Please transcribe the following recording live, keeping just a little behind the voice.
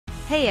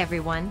Hey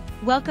everyone,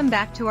 welcome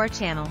back to our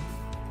channel.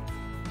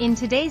 In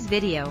today's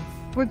video,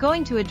 we're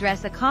going to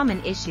address a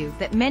common issue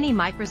that many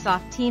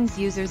Microsoft Teams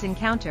users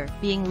encounter,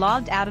 being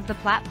logged out of the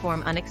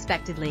platform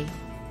unexpectedly.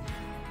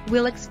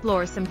 We'll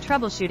explore some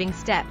troubleshooting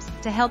steps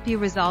to help you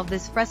resolve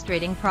this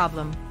frustrating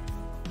problem.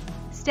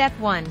 Step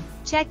 1.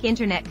 Check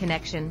Internet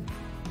connection.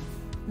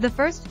 The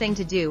first thing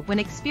to do when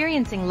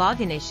experiencing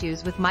login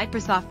issues with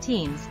Microsoft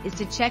Teams is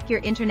to check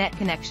your internet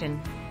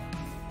connection.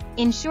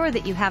 Ensure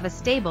that you have a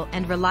stable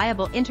and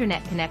reliable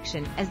internet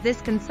connection, as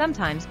this can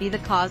sometimes be the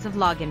cause of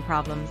login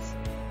problems.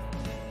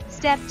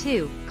 Step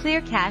 2. Clear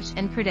cache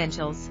and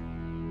credentials.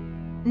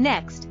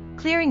 Next,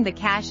 clearing the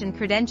cache and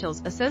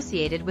credentials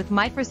associated with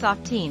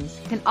Microsoft Teams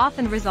can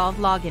often resolve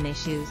login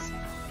issues.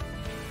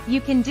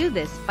 You can do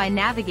this by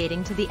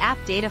navigating to the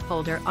App Data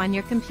folder on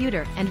your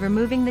computer and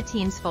removing the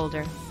Teams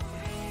folder.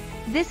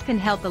 This can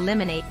help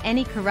eliminate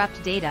any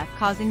corrupt data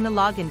causing the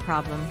login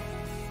problem.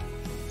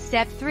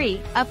 Step 3.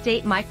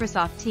 Update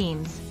Microsoft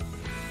Teams.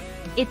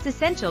 It's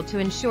essential to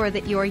ensure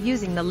that you are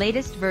using the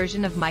latest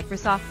version of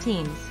Microsoft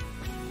Teams.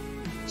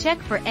 Check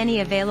for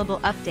any available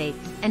updates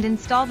and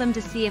install them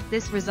to see if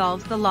this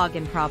resolves the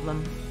login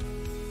problem.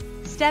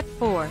 Step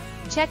 4.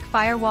 Check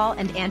firewall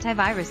and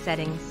antivirus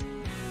settings.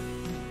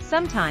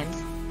 Sometimes,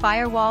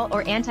 firewall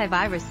or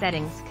antivirus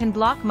settings can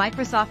block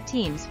Microsoft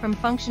Teams from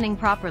functioning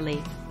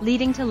properly,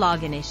 leading to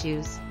login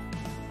issues.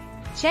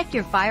 Check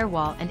your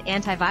firewall and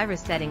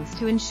antivirus settings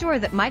to ensure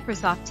that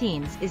Microsoft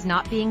Teams is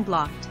not being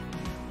blocked.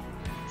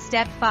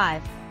 Step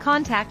 5.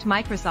 Contact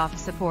Microsoft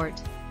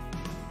support.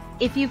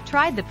 If you've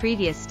tried the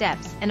previous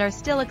steps and are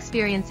still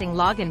experiencing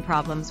login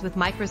problems with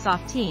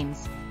Microsoft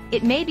Teams,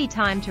 it may be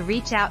time to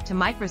reach out to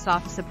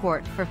Microsoft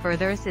support for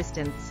further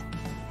assistance.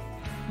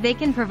 They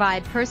can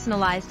provide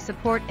personalized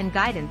support and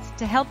guidance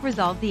to help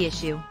resolve the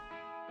issue.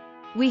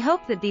 We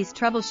hope that these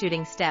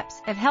troubleshooting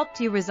steps have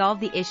helped you resolve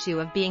the issue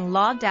of being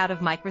logged out of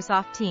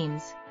Microsoft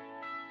Teams.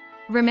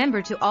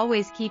 Remember to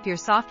always keep your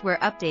software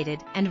updated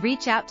and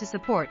reach out to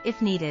support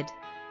if needed.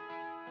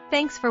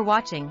 Thanks for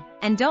watching,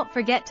 and don't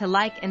forget to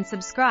like and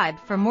subscribe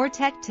for more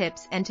tech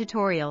tips and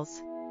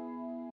tutorials.